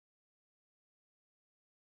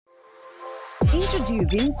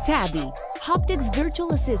Introducing Tabby, Hubtek's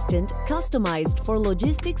virtual assistant customized for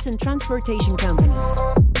logistics and transportation companies.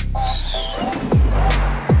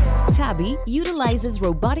 Tabby utilizes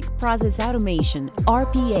robotic process automation,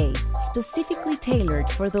 RPA, specifically tailored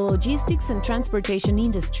for the logistics and transportation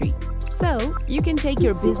industry. So you can take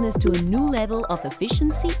your business to a new level of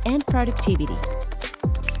efficiency and productivity.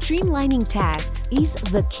 Streamlining tasks is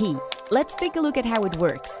the key. Let's take a look at how it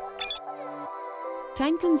works.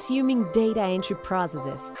 Time-consuming data entry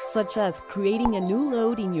processes, such as creating a new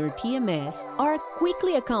load in your TMS, are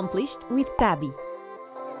quickly accomplished with Tabby.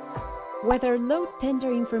 Whether load tender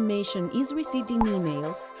information is received in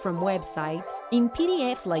emails, from websites, in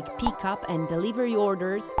PDFs like pickup and delivery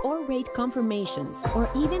orders or rate confirmations, or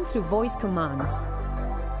even through voice commands,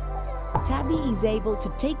 Tabby is able to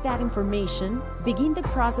take that information, begin the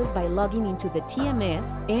process by logging into the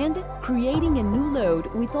TMS, and creating a new load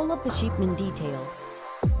with all of the shipment details.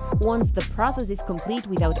 Once the process is complete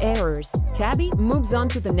without errors, Tabby moves on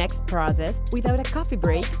to the next process without a coffee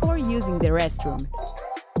break or using the restroom.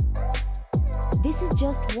 This is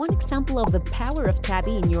just one example of the power of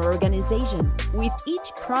Tabby in your organization, with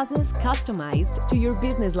each process customized to your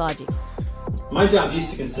business logic. My job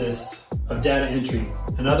used to consist of data entry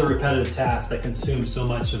and other repetitive tasks that consume so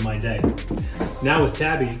much of my day. Now with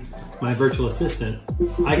Tabby, my virtual assistant,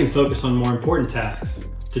 I can focus on more important tasks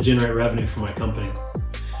to generate revenue for my company.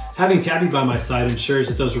 Having Tabby by my side ensures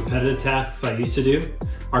that those repetitive tasks I used to do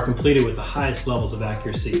are completed with the highest levels of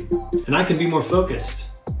accuracy, and I can be more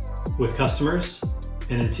focused with customers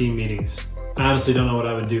and in team meetings. I honestly don't know what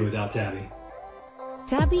I would do without Tabby.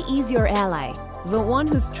 Tabby is your ally, the one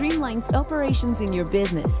who streamlines operations in your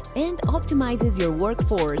business and optimizes your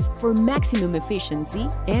workforce for maximum efficiency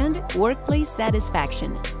and workplace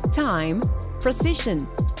satisfaction. Time, precision,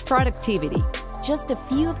 productivity. Just a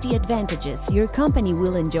few of the advantages your company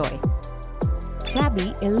will enjoy.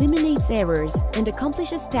 Tabby eliminates errors and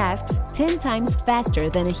accomplishes tasks 10 times faster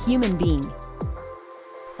than a human being,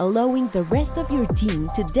 allowing the rest of your team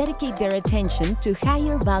to dedicate their attention to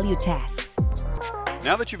higher value tasks.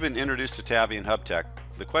 Now that you've been introduced to Tabby and Hubtek,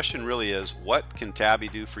 the question really is, what can Tabby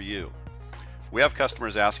do for you? We have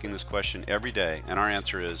customers asking this question every day, and our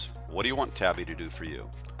answer is, what do you want Tabby to do for you?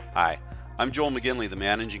 Hi, I'm Joel McGinley, the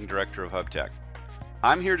Managing Director of Hubtek.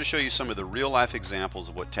 I'm here to show you some of the real-life examples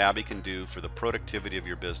of what Tabby can do for the productivity of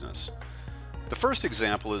your business. The first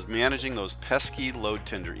example is managing those pesky load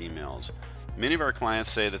tender emails. Many of our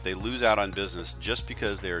clients say that they lose out on business just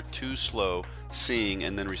because they are too slow seeing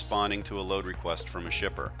and then responding to a load request from a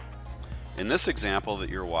shipper. In this example that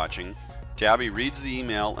you're watching, Tabby reads the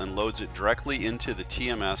email and loads it directly into the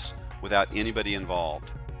TMS without anybody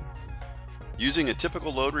involved. Using a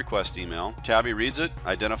typical load request email, Tabby reads it,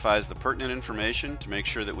 identifies the pertinent information to make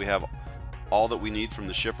sure that we have all that we need from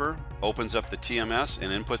the shipper, opens up the TMS,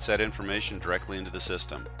 and inputs that information directly into the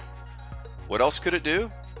system. What else could it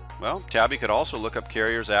do? Well, Tabby could also look up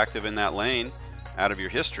carriers active in that lane out of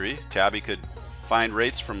your history. Tabby could find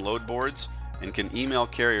rates from load boards and can email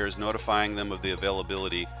carriers notifying them of the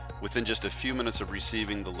availability within just a few minutes of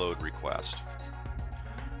receiving the load request.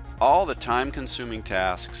 All the time-consuming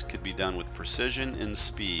tasks could be done with precision and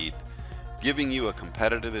speed, giving you a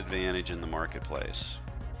competitive advantage in the marketplace.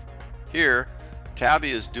 Here,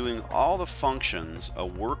 Tabby is doing all the functions a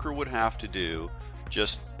worker would have to do,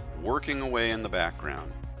 just working away in the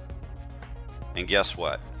background. And guess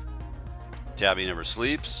what? Tabby never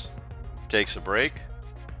sleeps, takes a break,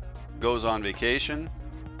 goes on vacation,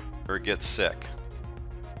 or gets sick.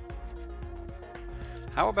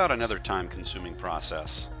 How about another time-consuming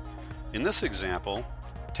process? In this example,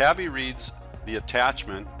 Tabby reads the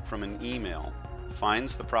attachment from an email,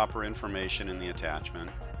 finds the proper information in the attachment,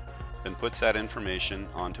 then puts that information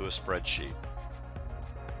onto a spreadsheet.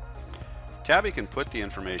 Tabby can put the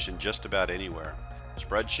information just about anywhere.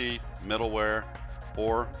 Spreadsheet, middleware,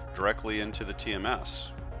 or directly into the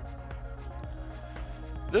TMS.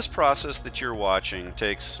 This process that you're watching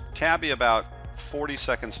takes Tabby about 40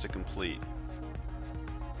 seconds to complete.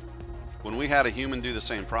 When we had a human do the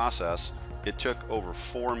same process, it took over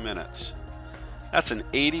 4 minutes. That's an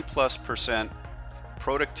 80+%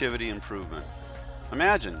 productivity improvement.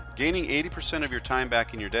 Imagine gaining 80% of your time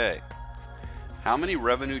back in your day. How many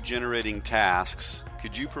revenue generating tasks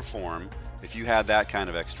could you perform if you had that kind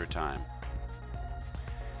of extra time?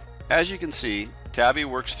 As you can see, Tabby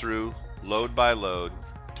works through load by load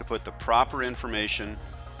to put the proper information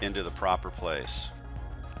into the proper place.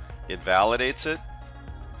 It validates it,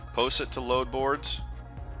 posts it to load boards,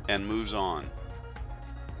 and moves on.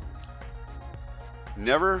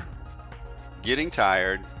 Never getting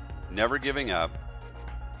tired, never giving up.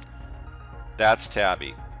 That's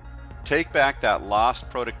Tabby. Take back that lost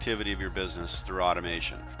productivity of your business through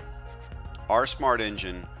automation. Our smart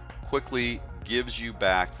engine quickly gives you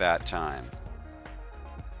back that time.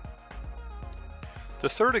 The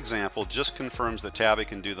third example just confirms that Tabby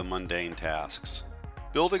can do the mundane tasks.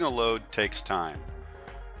 Building a load takes time.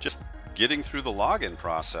 Just getting through the login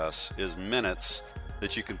process is minutes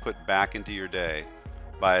that you can put back into your day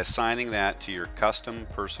by assigning that to your custom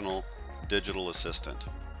personal digital assistant.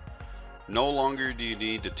 No longer do you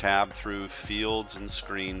need to tab through fields and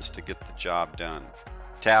screens to get the job done.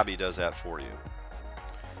 Tabby does that for you.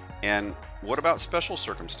 And what about special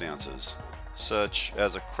circumstances, such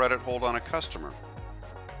as a credit hold on a customer?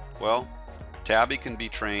 Well, Tabby can be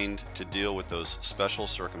trained to deal with those special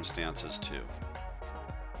circumstances too.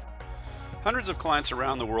 Hundreds of clients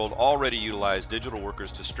around the world already utilize digital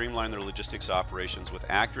workers to streamline their logistics operations with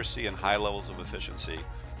accuracy and high levels of efficiency,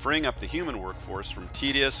 freeing up the human workforce from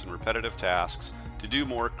tedious and repetitive tasks to do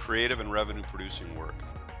more creative and revenue-producing work.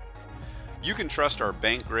 You can trust our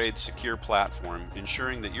bank-grade secure platform,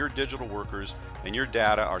 ensuring that your digital workers and your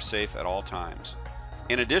data are safe at all times.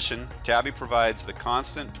 In addition, Tabby provides the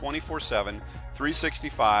constant 24/7,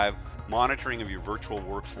 365 monitoring of your virtual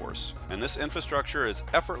workforce, and this infrastructure is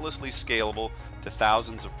effortlessly scalable to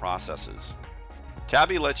thousands of processes.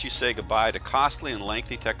 Tabby lets you say goodbye to costly and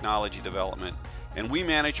lengthy technology development, and we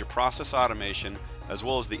manage your process automation as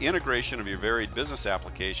well as the integration of your varied business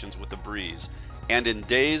applications with a breeze, and in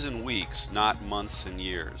days and weeks, not months and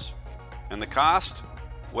years. And the cost?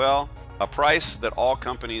 Well, a price that all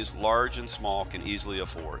companies, large and small, can easily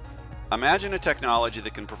afford. Imagine a technology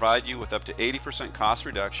that can provide you with up to 80% cost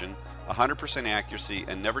reduction, 100% accuracy,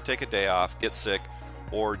 and never take a day off, get sick,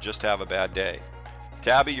 or just have a bad day.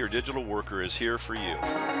 Tabby, your digital worker, is here for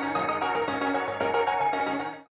you.